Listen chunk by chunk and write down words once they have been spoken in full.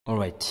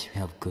Alright,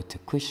 we have got a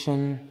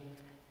question.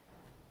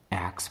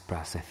 X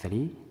plus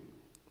 3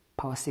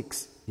 power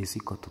 6 is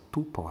equal to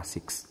 2 power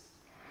 6.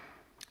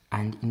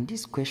 And in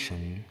this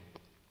question,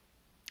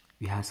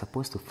 we are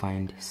supposed to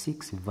find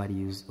 6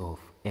 values of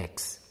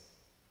x.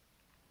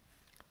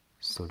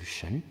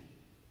 Solution.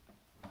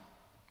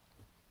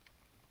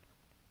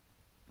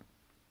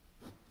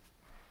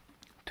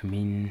 To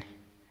mean,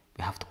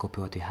 we have to copy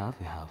what we have.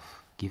 We have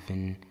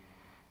given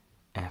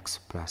x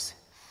plus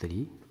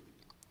 3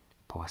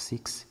 power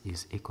 6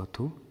 is equal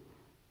to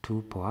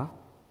 2 power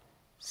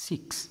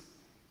 6.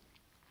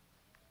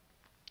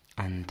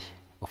 And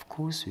of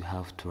course, we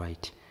have to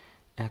write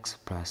x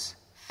plus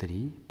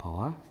 3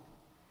 power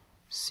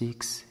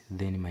 6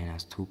 then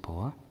minus 2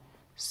 power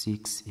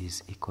 6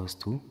 is equals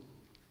to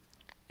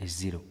a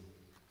 0.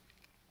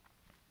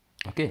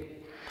 Okay,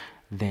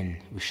 then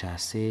we shall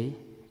say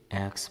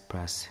x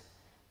plus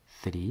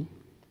 3,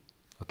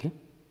 okay,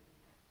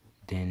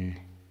 then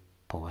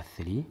power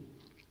 3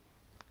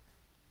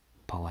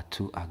 power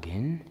 2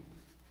 again,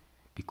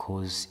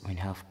 because when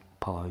you have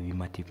power we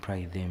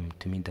multiply them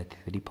to mean that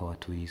 3 power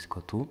 2 is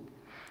equal to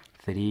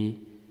 3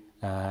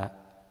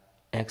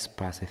 x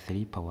plus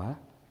 3 power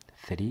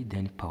 3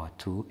 then power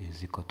 2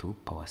 is equal to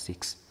power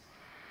 6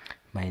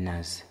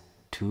 minus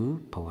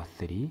 2 power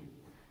 3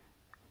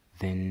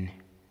 then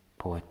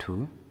power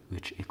 2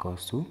 which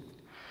equals to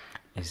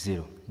a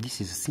 0. This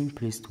is the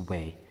simplest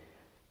way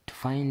to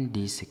find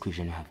this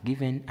equation you have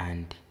given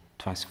and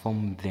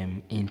transform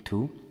them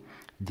into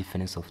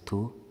difference of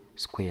two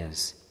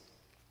squares.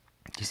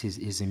 This is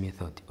easy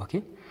method,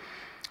 okay?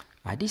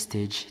 At this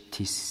stage,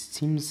 this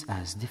seems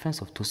as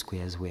difference of two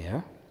squares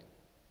where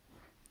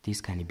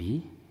this can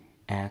be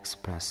x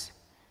plus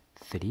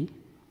 3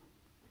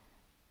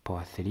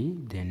 power 3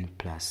 then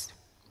plus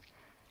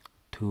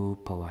 2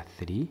 power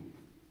 3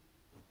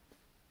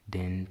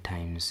 then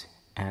times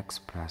x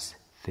plus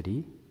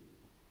 3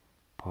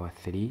 power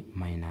 3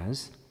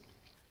 minus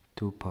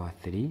 2 power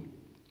 3,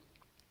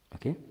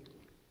 okay,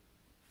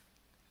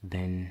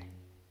 then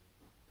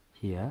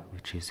here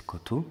which is equal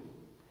to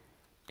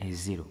a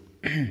 0.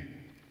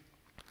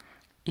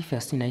 If you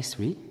are still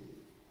nicely,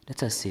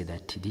 let us say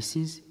that this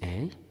is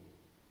a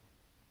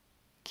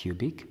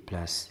cubic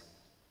plus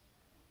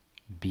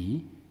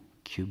b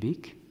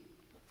cubic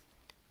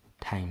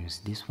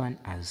times this one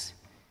as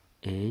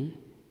a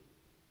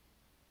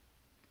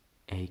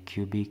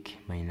cubic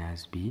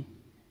minus b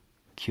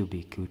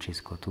cubic which is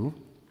equal to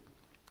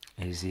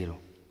a 0.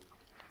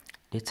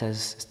 Let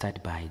us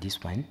start by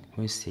this one.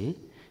 We say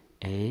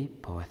a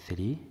power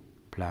 3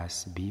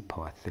 plus b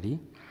power 3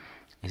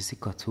 is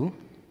equal to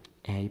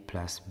a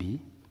plus b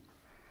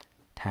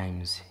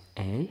times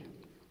a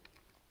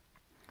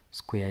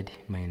squared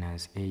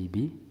minus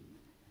ab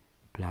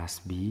plus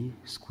b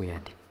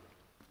squared.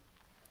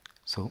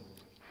 So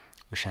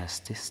we shall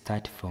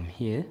start from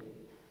here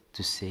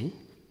to say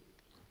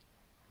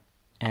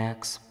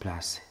x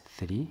plus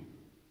 3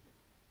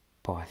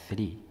 power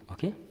 3,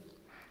 okay,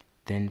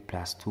 then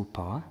plus 2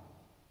 power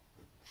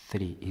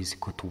 3 is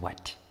equal to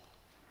what?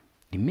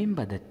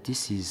 Remember that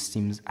this is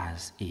seems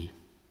as a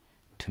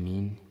to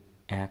mean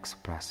x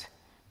plus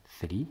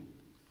 3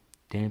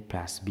 then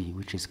plus b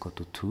which is equal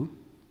to 2,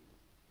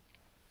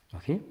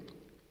 okay,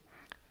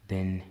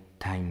 then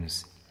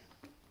times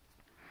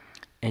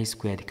a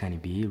squared can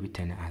be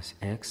written as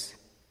x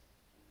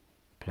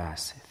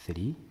plus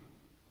 3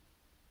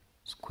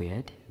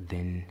 squared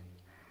then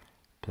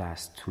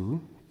plus 2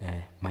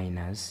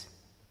 minus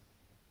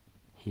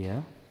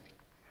here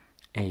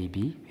ab,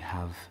 we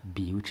have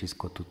b which is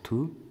equal to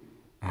 2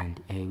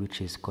 and a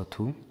which is equal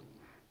to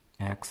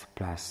x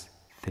plus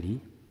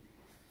 3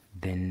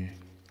 then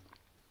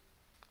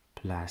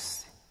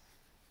plus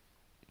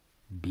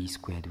b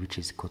squared which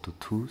is equal to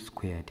 2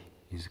 squared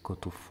is equal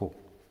to 4.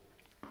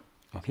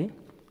 Okay,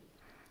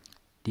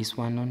 this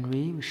one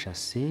only we shall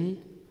say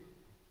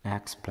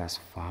x plus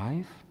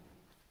 5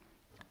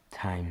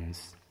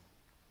 times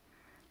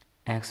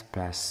x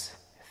plus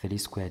 3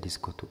 squared is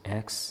equal to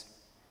x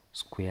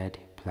squared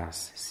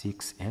plus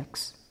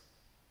 6x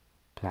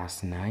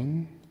plus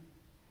 9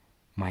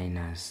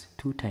 minus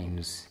 2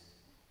 times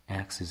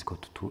x is equal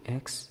to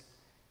 2x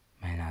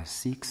minus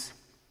 6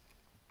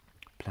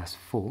 plus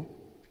 4,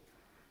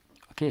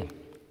 okay,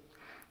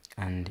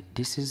 and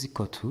this is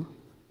equal to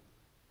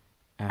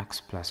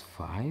x plus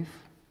 5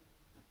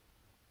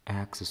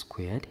 x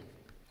squared,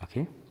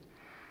 okay,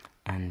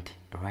 and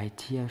right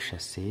here we shall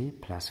say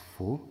plus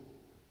 4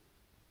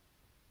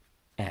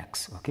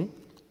 x, okay,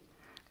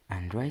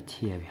 and right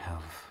here we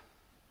have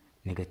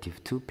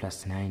negative 2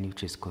 plus 9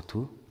 which is equal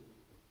to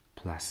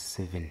plus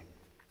 7,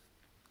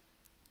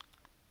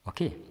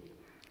 okay,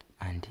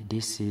 and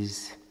this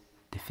is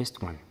the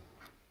first one,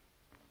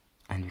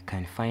 and we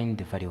can find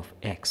the value of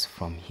x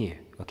from here,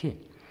 okay,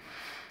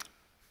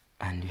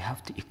 and we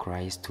have to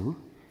equalize to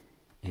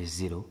a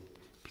 0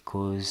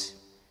 because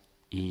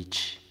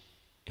each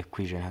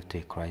equation have to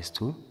equalize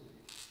to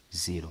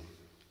 0.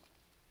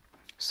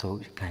 So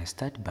we can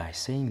start by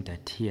saying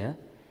that here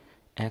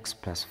x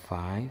plus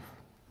 5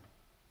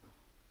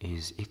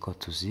 is equal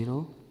to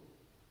 0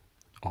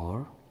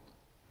 or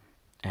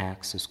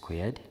x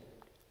squared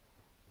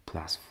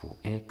plus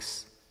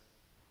 4x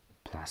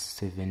plus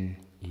 7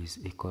 is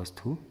equals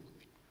to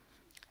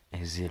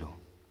 0.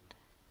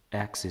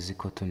 X is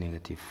equal to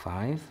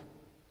 -5,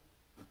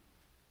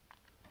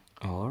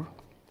 or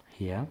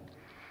here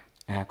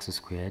x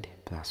squared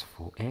plus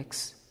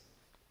 4x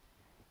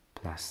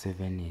plus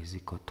 7 is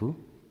equal to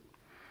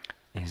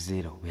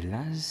 0,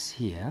 whereas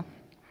here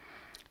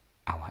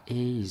our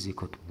A is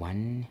equal to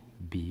 1,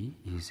 B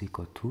is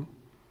equal to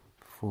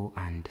 4,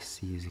 and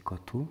C is equal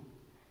to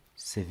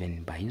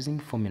 7. By using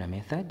formula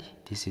method,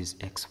 this is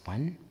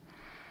x1,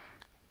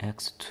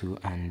 x2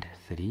 and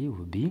 3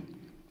 will be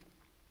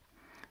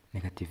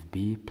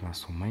 -b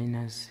plus or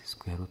minus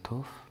square root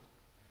of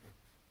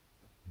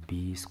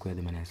b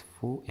squared minus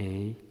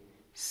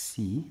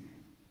 4ac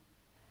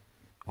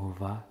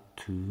over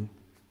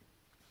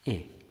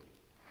 2a.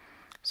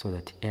 So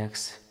that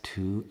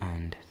x2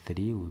 and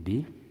 3 will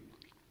be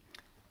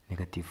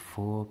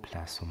 -4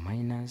 plus or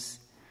minus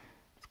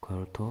square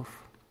root of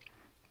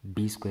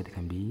b squared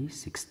can be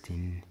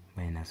 16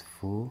 minus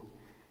 4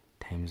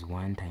 times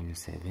 1 times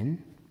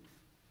 7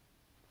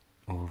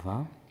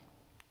 over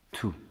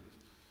 2.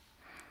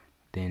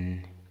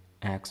 Then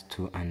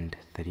x2 and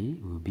 3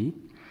 will be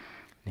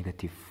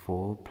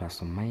 -4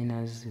 plus or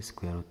minus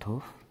square root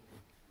of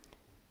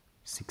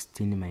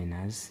 16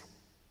 minus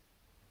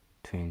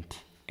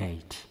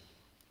 28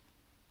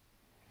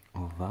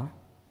 over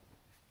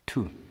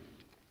 2.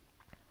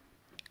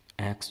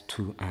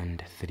 x2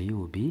 and 3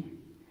 will be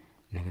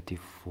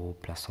 -4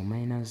 plus or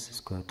minus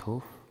square root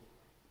of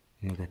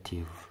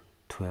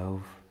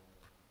 -12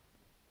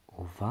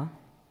 over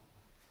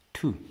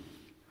 2.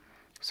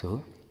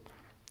 So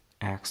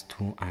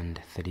x2 and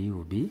 3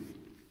 will be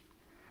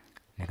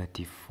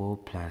 -4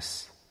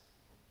 plus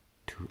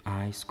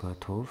 2i square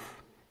root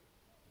of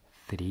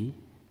 3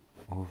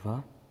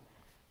 over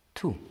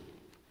 2.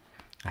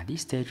 At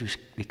this stage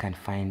we can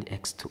find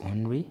x2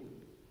 only,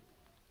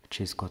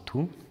 which is equal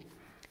to,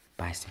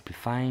 by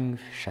simplifying,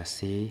 we shall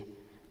say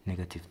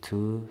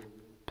 -2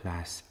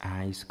 plus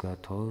I square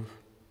root of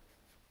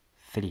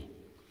 3,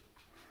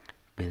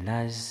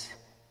 whereas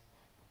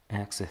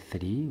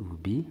x3 will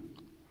be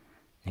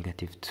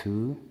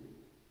 -2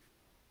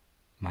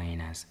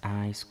 minus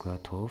I square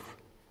root of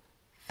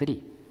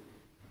 3.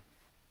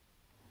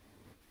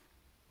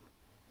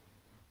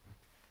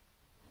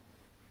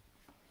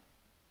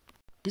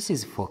 This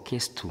is for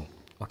case 2.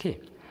 Okay,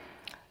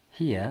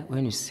 here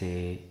when you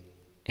say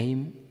a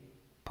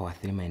power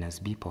 3 minus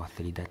b power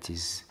 3, that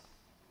is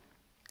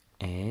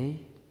a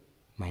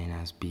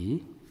minus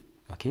b,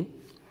 okay,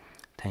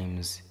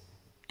 times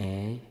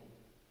a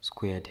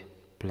squared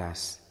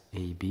plus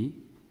ab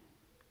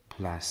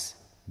plus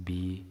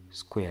b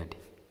squared.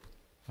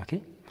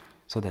 Okay,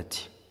 so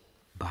that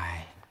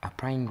by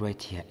applying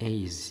right here,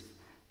 a is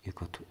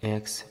equal to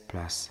x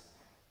plus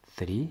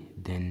 3,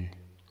 then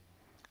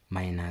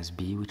minus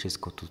b, which is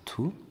equal to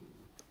 2,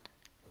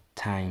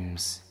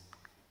 times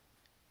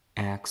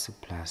x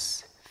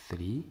plus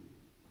 3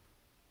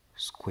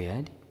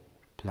 squared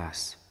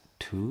plus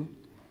 2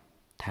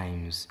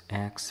 times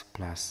x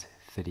plus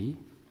 3,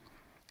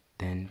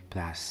 then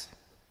plus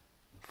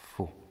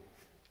 4.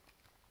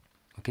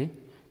 Okay,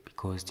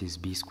 because this is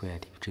b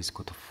squared, which is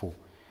equal to 4.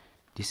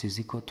 This is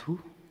equal to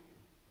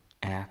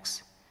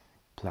x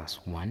plus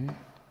 1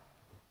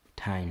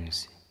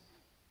 times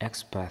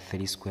x plus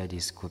 3 squared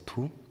is equal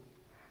to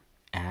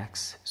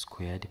x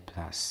squared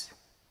plus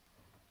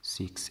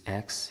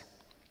 6x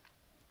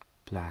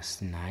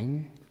plus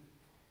 9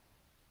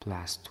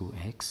 plus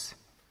 2x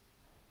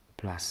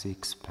plus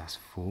 6 plus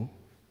 4.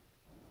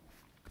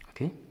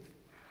 Okay,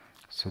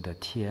 so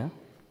that here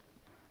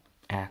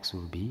x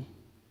will be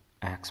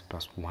x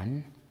plus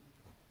 1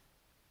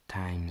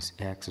 times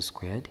x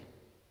squared.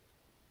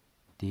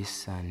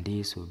 This and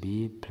this will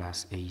be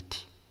plus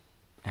 8.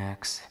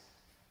 X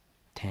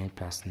 10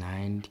 plus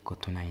 9 equal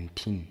to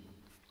 19.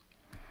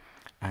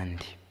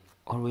 And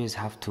always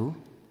have to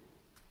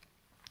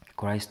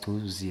equalize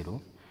to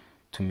 0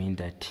 to mean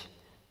that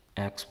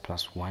x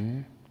plus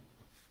 1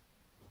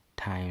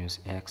 times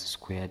x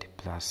squared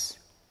plus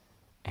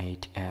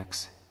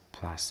 8x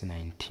plus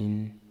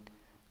 19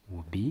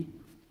 will be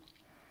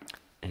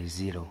a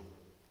 0.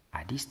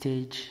 At this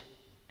stage,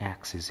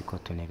 x is equal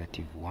to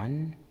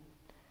 -1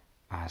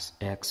 as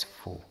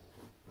x4.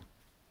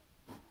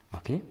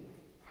 Okay,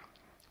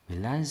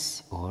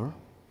 whereas or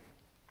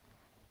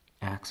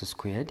x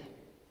squared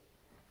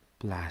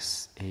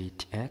plus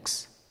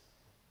 8x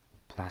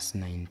plus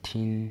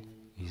 19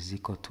 is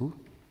equal to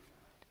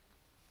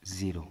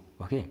 0.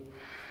 Okay,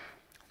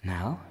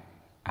 now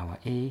our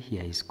a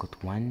here is equal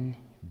to 1,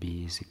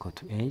 b is equal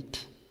to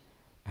 8,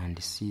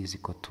 and c is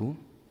equal to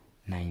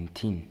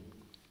 19.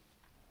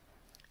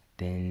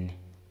 Then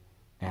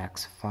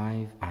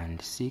x5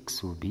 and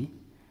 6 will be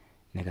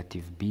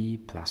 -b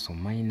plus or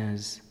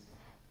minus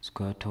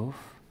square root of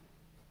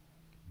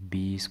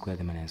b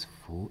squared minus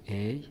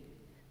 4a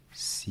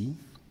c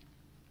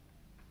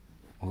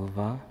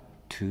over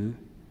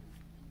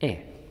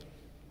 2a.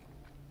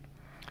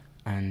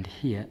 And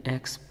here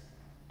x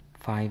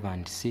 5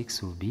 and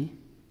 6 will be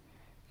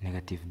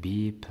negative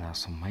b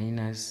plus or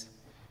minus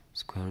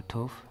square root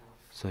of,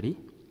 we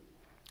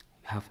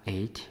have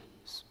 8,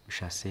 so we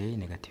shall say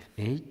negative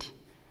 8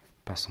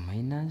 plus or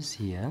minus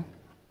here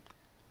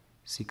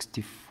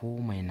 64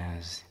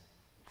 minus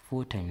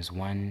 4 times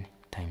 1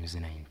 times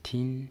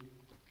 19,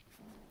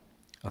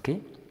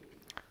 okay,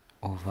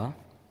 over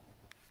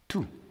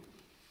 2.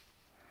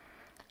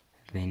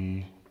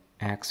 Then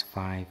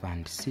x5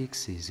 and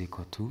 6 is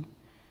equal to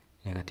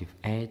negative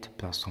 8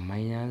 plus or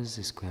minus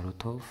the square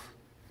root of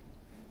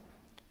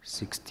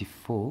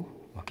 64,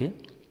 okay,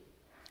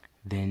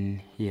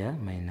 then here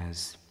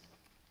minus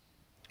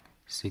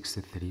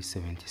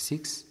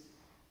 6376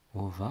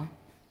 over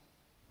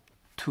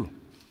 2.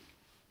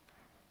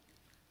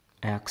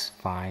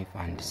 x5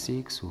 and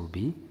 6 will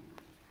be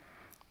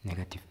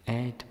negative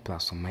 8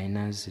 plus or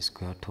minus the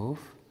square root of,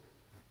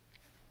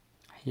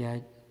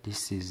 here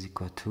this is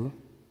equal to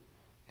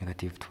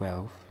negative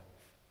 12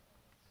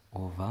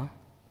 over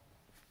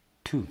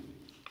 2.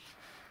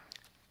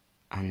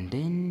 And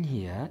then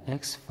here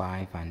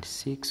x5 and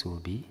 6 will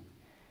be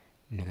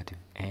negative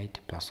 8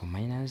 plus or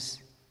minus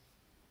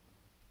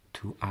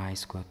 2i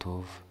square root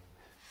of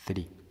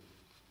 3,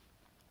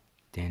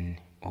 then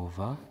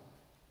over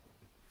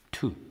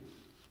 2.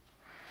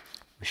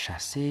 We shall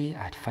say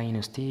at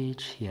final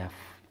stage here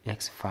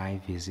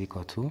x5 is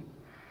equal to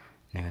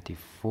negative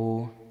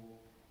 4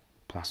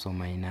 plus or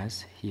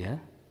minus, here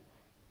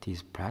it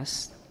is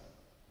plus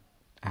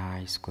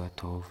I square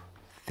root of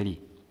 3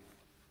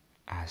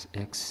 as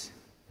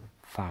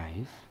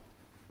x5,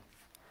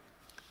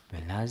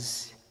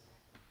 whereas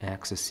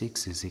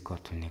x6 is equal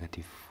to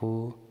negative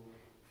 4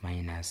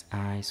 minus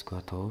I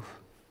square root of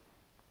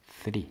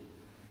 3.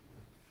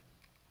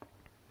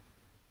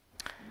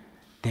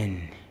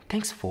 Then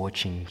thanks for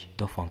watching.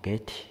 Don't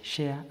forget,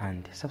 share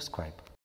and subscribe.